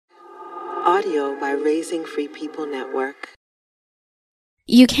Audio by Raising Free People Network.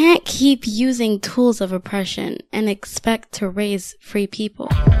 You can't keep using tools of oppression and expect to raise free people.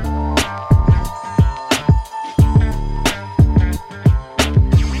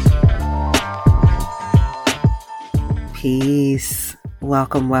 Peace.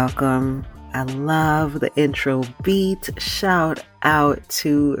 Welcome, welcome. I love the intro beat. Shout out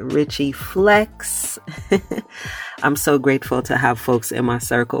to Richie Flex. I'm so grateful to have folks in my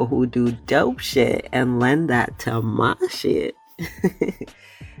circle who do dope shit and lend that to my shit.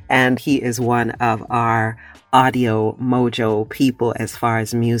 And he is one of our audio mojo people as far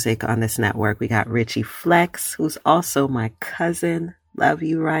as music on this network. We got Richie Flex, who's also my cousin. Love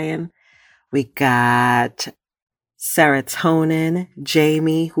you, Ryan. We got Serotonin,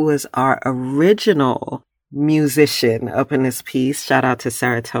 Jamie, who is our original musician up in this piece. Shout out to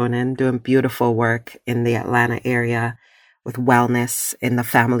Serotonin, doing beautiful work in the Atlanta area with wellness in the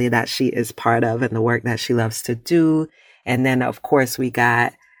family that she is part of and the work that she loves to do. And then, of course, we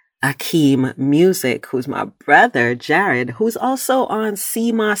got Akeem Music, who's my brother, Jared, who's also on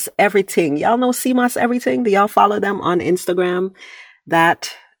CMOS Everything. Y'all know CMOS Everything? Do y'all follow them on Instagram?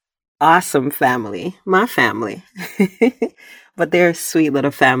 That awesome family, my family, but they're a sweet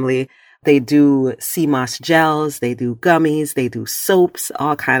little family. They do CMOS gels, they do gummies, they do soaps,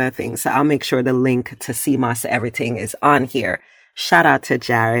 all kind of things. So I'll make sure the link to CMOS Everything is on here. Shout out to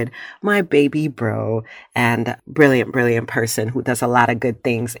Jared, my baby bro, and brilliant, brilliant person who does a lot of good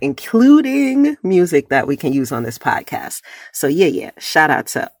things, including music that we can use on this podcast. So yeah, shout out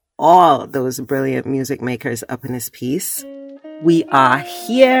to all those brilliant music makers up in this piece. We are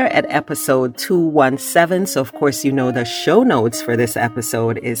here at episode 217. So, of course, you know the show notes for this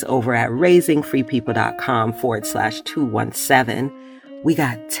episode is over at raisingfreepeople.com/217. We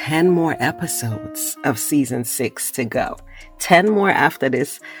got 10 more episodes of season 6 to go. 10 more after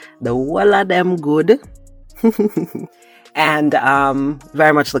this. The wall of them good. And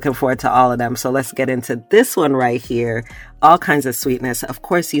very much looking forward to all of them. So let's get into this one right here. All kinds of sweetness. Of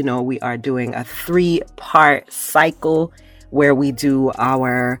course, you know we are doing a 3-part cycle where we do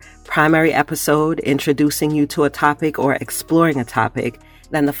our primary episode, introducing you to a topic or exploring a topic.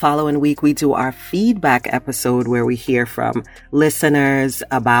 Then the following week, we do our feedback episode where we hear from listeners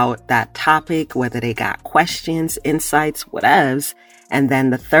about that topic, whether they got questions, insights, whatevs. And then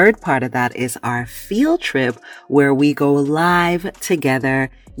the third part of that is our field trip where we go live together,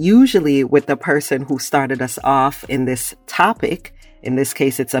 usually with the person who started us off in this topic. In this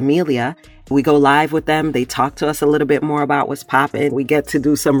case, it's Amelia. We go live with them. They talk to us a little bit more about what's popping. We get to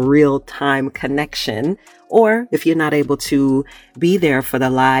do some real-time connection. Or if you're not able to be there for the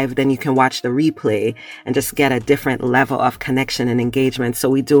live, then you can watch the replay and just get a different level of connection and engagement. So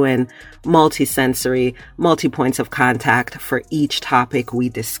we're doing multi-sensory, multi-points of contact for each topic we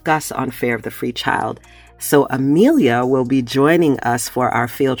discuss on Fair of the Free Child. So Amelia will be joining us for our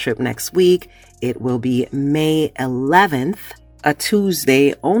field trip next week. It will be May 11th. A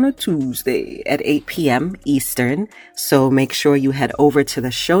Tuesday at 8 p.m. Eastern. So make sure you head over to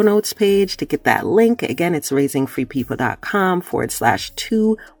the show notes page to get that link. Again, it's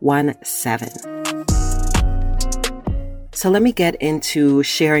raisingfreepeople.com/217. So let me get into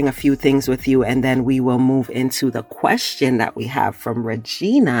sharing a few things with you, and then we will move into the question that we have from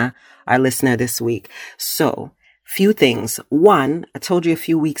Regina, our listener this week. So few things. One, I told you a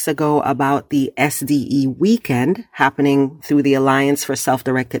few weeks ago about the SDE weekend happening through the Alliance for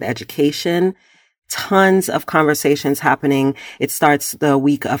Self-Directed Education. Tons of conversations happening. It starts the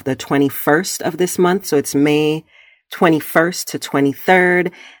week of the 21st of this month. So it's May 21st to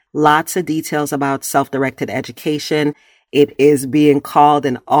 23rd. Lots of details about self-directed education. It is being called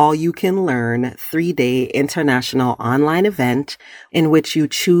an all-you-can-learn 3-day international online event in which you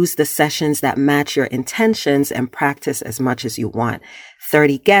choose the sessions that match your intentions and practice as much as you want.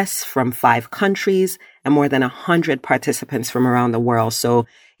 30 guests from 5 countries and more than 100 participants from around the world. So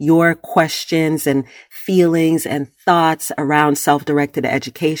your questions and feelings and thoughts around self-directed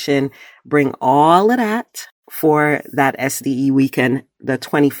education, bring all of that for that SDE weekend, the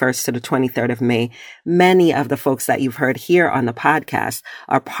 21st to the 23rd of May. Many of the folks that you've heard here on the podcast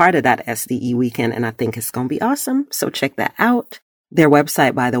are part of that SDE weekend, and I think it's going to be awesome. So check that out. Their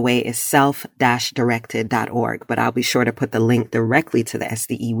website, by the way, is self-directed.org, but I'll be sure to put the link directly to the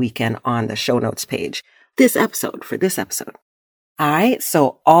SDE weekend on the show notes page for this episode. All right.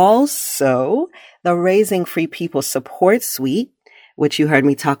 So also the Raising Free People Support Suite, which you heard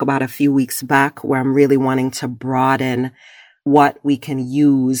me talk about a few weeks back, where I'm really wanting to broaden what we can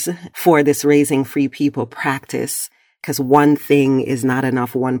use for this Raising Free People practice, because one thing is not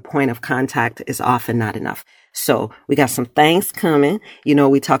enough. One point of contact is often not enough. So we got some things coming. You know,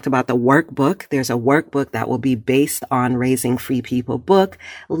 we talked about the workbook. There's a workbook that will be based on Raising Free People book.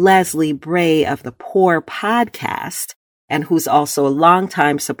 Leslie Bray of the Poor podcast, and who's also a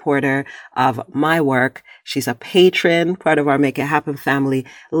longtime supporter of my work. She's a patron, part of our Make It Happen family.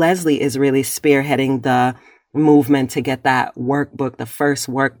 Leslie is really spearheading the movement to get that workbook, the first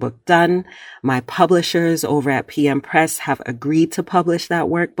workbook, done. My publishers over at PM Press have agreed to publish that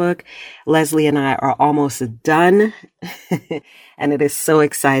workbook. Leslie and I are almost done and it is so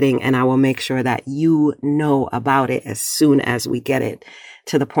exciting, and I will make sure that you know about it as soon as we get it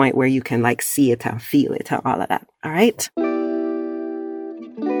to the point where you can like see it and feel it and all of that. All right.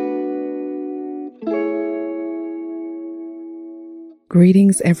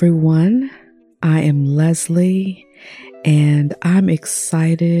 Greetings, everyone. I am Leslie, and I'm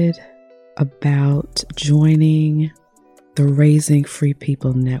excited about joining the Raising Free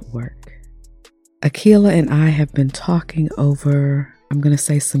People Network. Akila and I have been talking over, I'm going to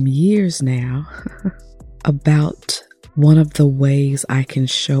say some years now, about one of the ways I can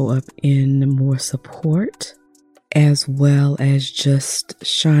show up in more support, as well as just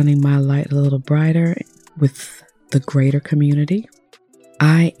shining my light a little brighter with the greater community.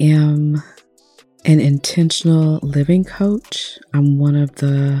 I am an intentional living coach. I'm one of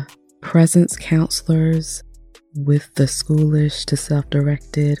the presence counselors with the Schoolish to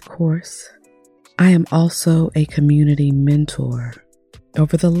Self-Directed course. I am also a community mentor.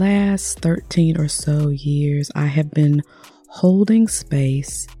 Over the last 13 or so years, I have been holding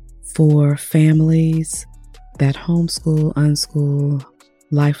space for families that homeschool, unschool,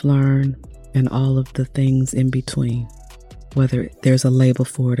 life learn, and all of the things in between, whether there's a label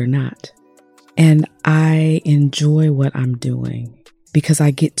for it or not. And I enjoy what I'm doing because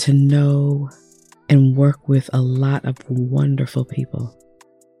I get to know and work with a lot of wonderful people.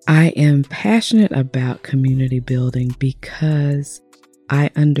 I am passionate about community building because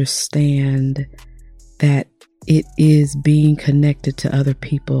I understand that it is being connected to other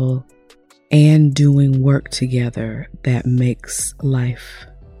people and doing work together that makes life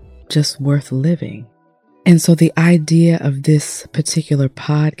just worth living. And so the idea of this particular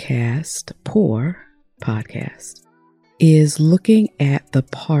podcast, Poor Podcast, is looking at the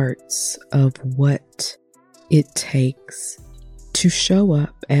parts of what it takes to show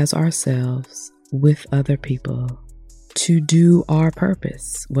up as ourselves with other people, to do our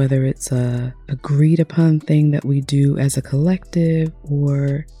purpose, whether it's a agreed upon thing that we do as a collective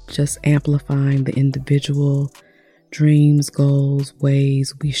or just amplifying the individual dreams, goals,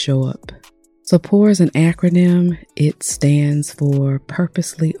 ways we show up. So POUR is an acronym. It stands for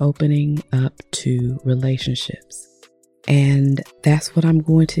Purposely Opening Up to Relationships. And that's what I'm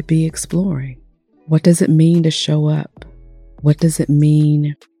going to be exploring. What does it mean to show up? What does it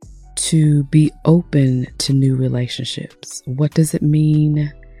mean to be open to new relationships? What does it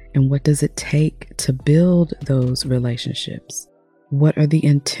mean and what does it take to build those relationships? What are the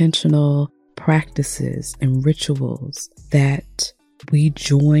intentional practices and rituals that we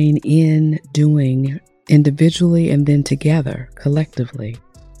join in doing individually and then together, collectively?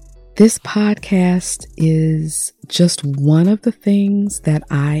 This podcast is just one of the things that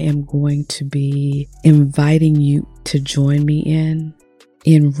I am going to be inviting you to join me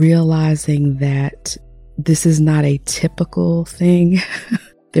in realizing that this is not a typical thing.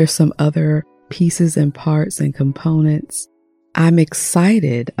 There's some other pieces and parts and components. I'm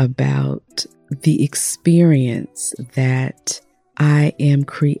excited about the experience that I am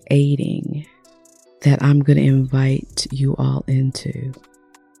creating, that I'm going to invite you all into.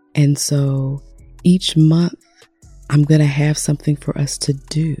 And so each month, I'm going to have something for us to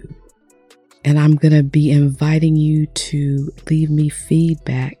do. And I'm going to be inviting you to leave me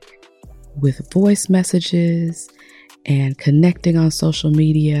feedback with voice messages and connecting on social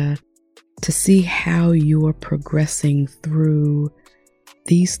media to see how you're progressing through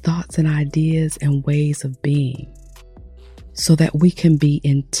these thoughts and ideas and ways of being, so that we can be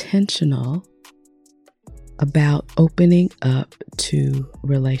intentional about opening up to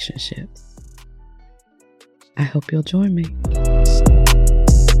relationships. I hope you'll join me.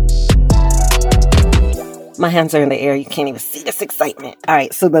 My hands are in the air. You can't even see this excitement. All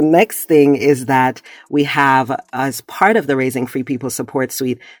right. So the next thing is that we have, as part of the Raising Free People Support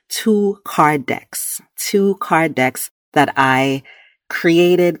Suite, two card decks that I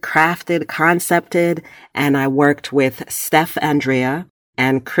created, crafted, concepted, and I worked with Steph Andrea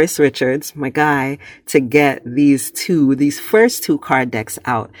and Chris Richards, my guy, to get these first two card decks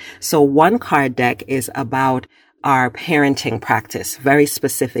out. So one card deck is about our parenting practice, very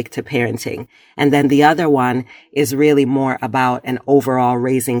specific to parenting. And then the other one is really more about an overall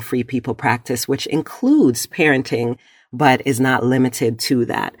raising free people practice, which includes parenting, but is not limited to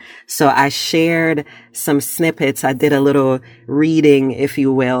that. So I shared some snippets. I did a little reading, if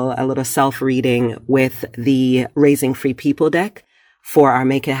you will, a little self-reading with the Raising Free People deck for our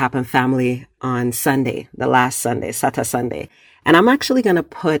Make It Happen family on Sunday, the last Sunday, Sata Sunday. And I'm actually going to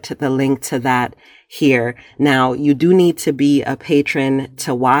put the link to that here. Now, you do need to be a patron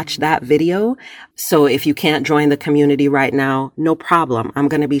to watch that video. So if you can't join the community right now, no problem. I'm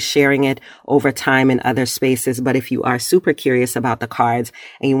going to be sharing it over time in other spaces. But if you are super curious about the cards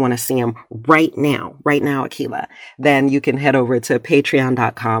and you want to see them right now, Akila, then you can head over to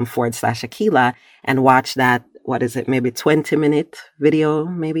patreon.com/Akila and watch that. What is it? Maybe 20-minute video,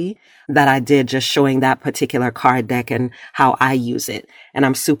 maybe that I did just showing that particular card deck and how I use it. And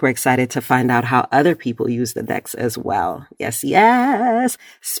I'm super excited to find out how other people use the decks as well. Yes, yes.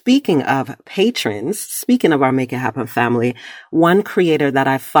 Speaking of patrons, speaking of our Make It Happen family, one creator that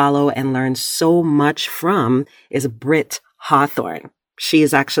I follow and learn so much from is Britt Hawthorne. She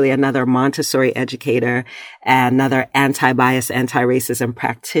is actually another Montessori educator, another anti-bias, anti-racism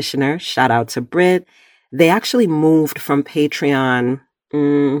practitioner. Shout out to Britt. They actually moved from Patreon.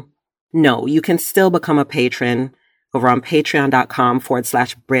 No, you can still become a patron over on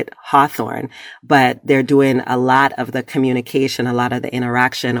patreon.com/Britt Hawthorne, but they're doing a lot of the communication, a lot of the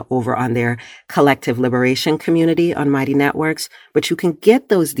interaction over on their collective liberation community on Mighty Networks. But you can get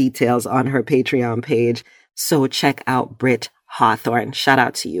those details on her Patreon page. So check out Britt Hawthorne. Shout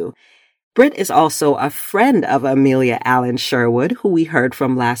out to you. Britt is also a friend of Amelia Allen Sherwood, who we heard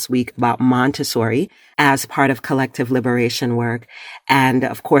from last week about Montessori as part of collective liberation work. And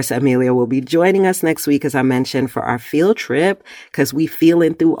of course, Amelia will be joining us next week, as I mentioned, for our field trip, because we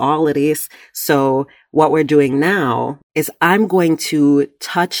feeling through all of this. So what we're doing now is I'm going to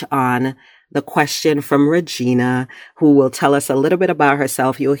touch on the question from Regina, who will tell us a little bit about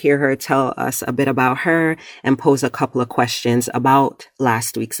herself. You'll hear her tell us a bit about her and pose a couple of questions about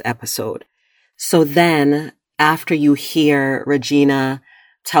last week's episode. So then after you hear Regina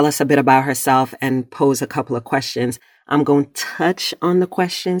tell us a bit about herself and pose a couple of questions, I'm going to touch on the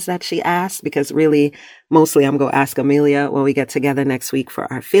questions that she asked, because really, mostly I'm going to ask Amelia when we get together next week for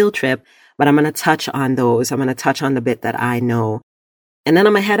our field trip, but I'm going to touch on those. I'm going to touch on the bit that I know, and then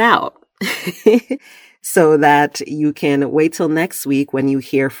I'm going to head out. So that you can wait till next week when you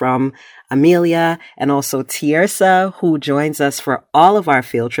hear from Amelia and also Tiersa, who joins us for all of our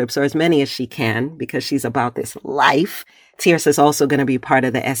field trips, or as many as she can, because she's about this life. Tiersa is also going to be part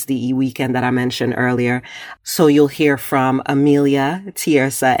of the SDE weekend that I mentioned earlier. So you'll hear from Amelia,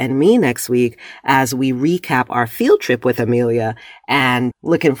 Tiersa, and me next week as we recap our field trip with Amelia. And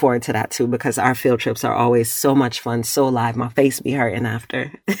looking forward to that too, because our field trips are always so much fun, so live. My face be hurting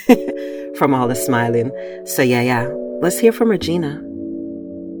after from all the smiling. So yeah. Let's hear from Regina.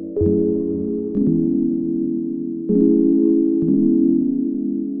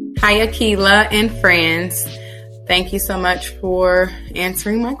 Hi, Akila and friends. Thank you so much for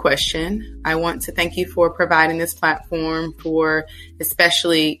answering my question. I want to thank you for providing this platform for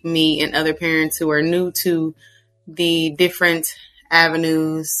especially me and other parents who are new to the different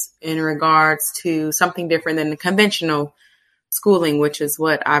avenues in regards to something different than the conventional schooling, which is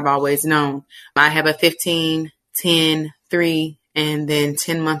what I've always known. I have a 15, 10, 3, and then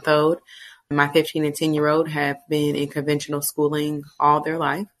 10-month-old. My 15 and 10-year-old have been in conventional schooling all their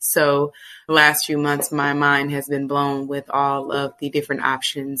life. So the last few months, my mind has been blown with all of the different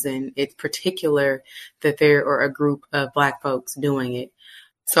options, and it's particular that there are a group of Black folks doing it.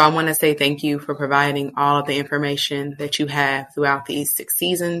 So I want to say thank you for providing all of the information that you have throughout these 6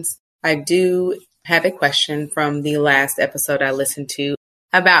 seasons. I do have a question from the last episode I listened to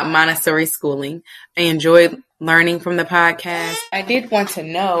about Montessori schooling. I enjoyed learning from the podcast. I did want to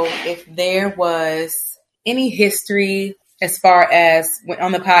know if there was any history as far as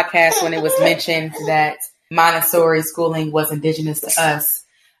on the podcast when it was mentioned that Montessori schooling was indigenous to us.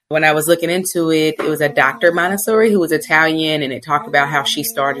 When I was looking into it, it was a Dr. Montessori who was Italian, and it talked about how she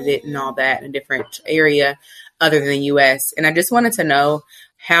started it and all that in a different area other than the U.S. And I just wanted to know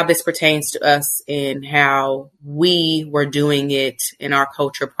how this pertains to us and how we were doing it in our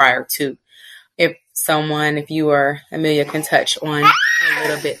culture prior to. If you or Amelia can touch on a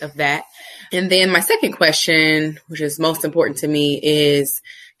little bit of that. And then my second question, which is most important to me, is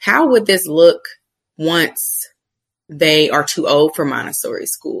how would this look once they are too old for Montessori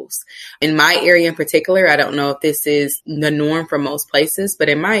schools. In my area in particular, I don't know if this is the norm for most places, but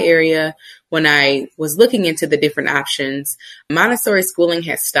in my area, when I was looking into the different options, Montessori schooling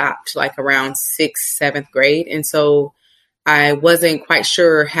had stopped like around 6th, 7th grade. And so I wasn't quite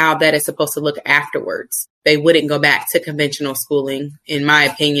sure how that is supposed to look afterwards. They wouldn't go back to conventional schooling. In my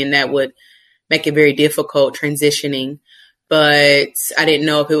opinion, that would make it very difficult transitioning. But I didn't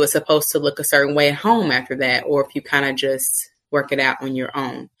know if it was supposed to look a certain way at home after that, or if you kind of just work it out on your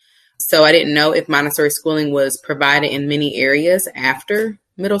own. So I didn't know if Montessori schooling was provided in many areas after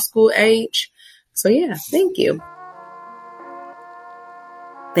middle school age. So yeah, thank you.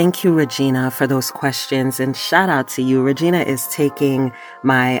 Thank you, Regina, for those questions. And shout out to you. Regina is taking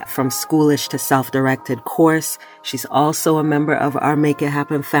my From Schoolish to Self-Directed course. She's also a member of our Make It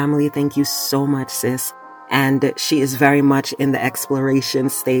Happen family. Thank you so much, sis. And she is very much in the exploration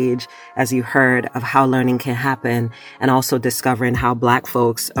stage, as you heard, of how learning can happen and also discovering how Black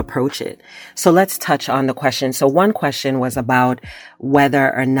folks approach it. So let's touch on the question. So one question was about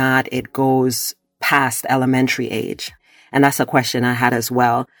whether or not it goes past elementary age. And that's a question I had as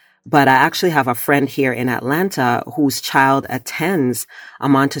well. But I actually have a friend here in Atlanta whose child attends a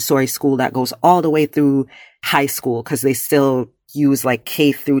Montessori school that goes all the way through high school, because they still use like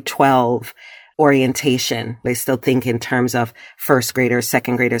K through 12 orientation. They still think in terms of first graders,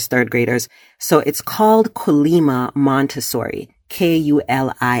 second graders, third graders. So it's called Kulima Montessori,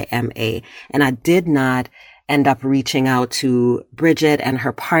 Kulima. And I did not end up reaching out to Bridget and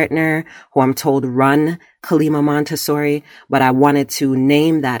her partner, who I'm told run Kulima Montessori, but I wanted to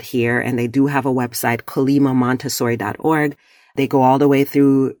name that here. And they do have a website, kulimamontessori.org. They go all the way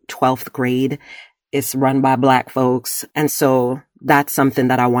through 12th grade. It's run by Black folks. And so that's something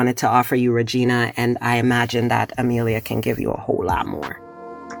that I wanted to offer you, Regina. And I imagine that Amelia can give you a whole lot more.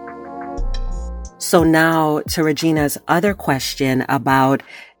 So now to Regina's other question about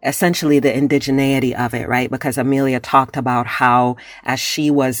essentially the indigeneity of it, right? Because Amelia talked about how as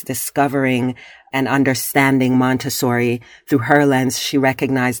she was discovering and understanding Montessori through her lens, she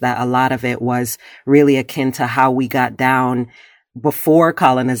recognized that a lot of it was really akin to how we got down before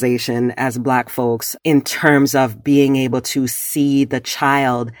colonization as Black folks in terms of being able to see the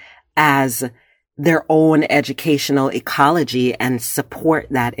child as their own educational ecology and support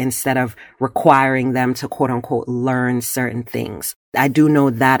that instead of requiring them to quote unquote learn certain things. I do know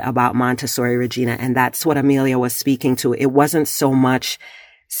that about Montessori, Regina, and that's what Amelia was speaking to. It wasn't so much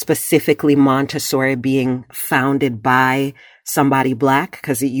specifically Montessori being founded by somebody Black,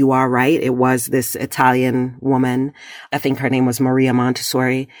 because you are right. It was this Italian woman. I think her name was Maria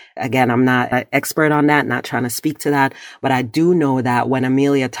Montessori. Again, I'm not an expert on that, not trying to speak to that, but I do know that when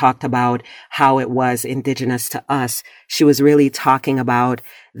Amelia talked about how it was indigenous to us, she was really talking about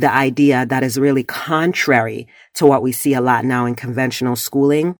the idea that is really contrary to what we see a lot now in conventional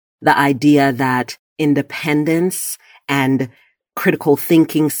schooling. The idea that independence and critical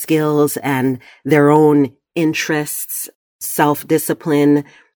thinking skills and their own interests, self-discipline,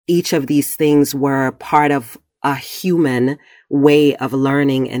 each of these things were part of a human way of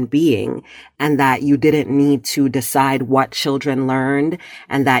learning and being, and that you didn't need to decide what children learned,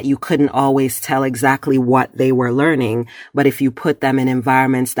 and that you couldn't always tell exactly what they were learning. But if you put them in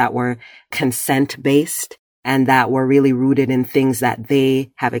environments that were consent-based and that were really rooted in things that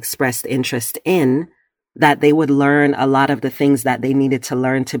they have expressed interest in, that they would learn a lot of the things that they needed to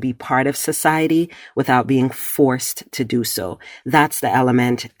learn to be part of society without being forced to do so. That's the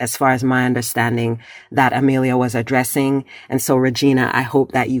element, as far as my understanding, that Amelia was addressing. And so, Regina, I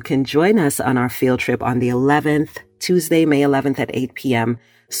hope that you can join us on our field trip on the 11th, Tuesday, May 11th at 8 p.m.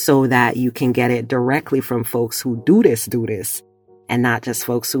 so that you can get it directly from folks who do this, and not just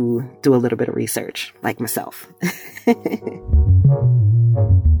folks who do a little bit of research like myself.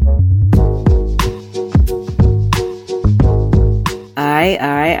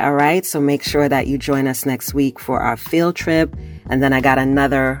 All right. So make sure that you join us next week for our field trip. And then I got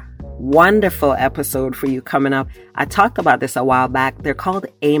another wonderful episode for you coming up. I talked about this a while back. They're called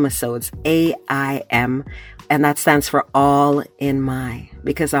AIM-isodes, AIM. And that stands for all in my,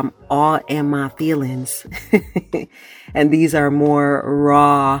 because I'm all in my feelings. And these are more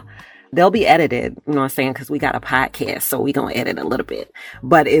raw. They'll be edited, you know what I'm saying? Because we got a podcast, so we're going to edit a little bit.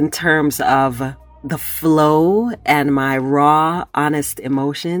 But in terms of the flow and my raw, honest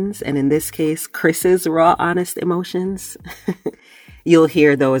emotions, and in this case, Chris's raw, honest emotions, you'll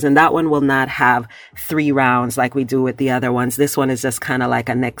hear those. And that one will not have 3 rounds like we do with the other ones. This one is just kind of like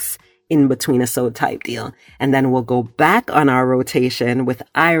a next in between a so type deal. And then we'll go back on our rotation with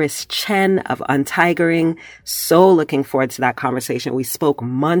Iris Chen of Untigering. So looking forward to that conversation. We spoke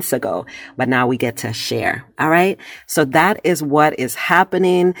months ago, but now we get to share. All right. So that is what is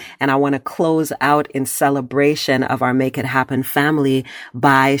happening. And I want to close out in celebration of our Make It Happen family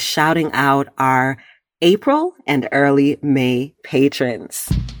by shouting out our April and early May patrons.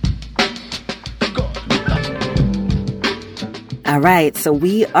 All right, so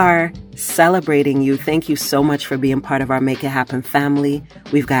we are celebrating you. Thank you so much for being part of our Make It Happen family.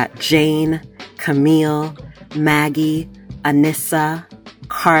 We've got Jane, Camille, Maggie, Anissa,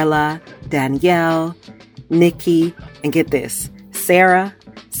 Carla, Danielle, Nikki, and get this, Sarah,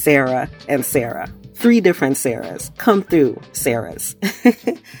 and Sarah. 3 different Sarahs. Come through, Sarahs.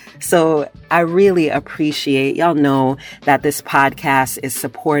 So I really appreciate, y'all know that this podcast is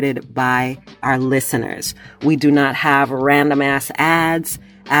supported by our listeners. We do not have random ass ads.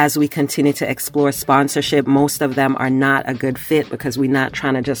 As we continue to explore sponsorship, most of them are not a good fit because we're not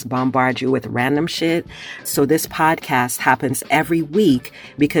trying to just bombard you with random shit. So this podcast happens every week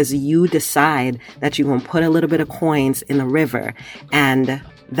because you decide that you're going to put a little bit of coins in the river, and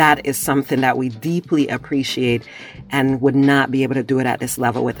that is something that we deeply appreciate and would not be able to do it at this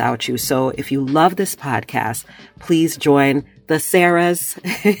level without you. So if you love this podcast, please join the Sarahs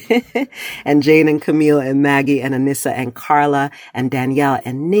and Jane and Camille and Maggie and Anissa and Carla and Danielle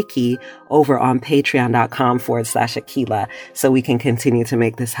and Nikki over on patreon.com/Aquila so we can continue to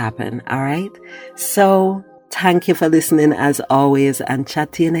make this happen. All right. So thank you for listening as always, and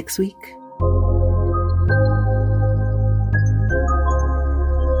chat to you next week.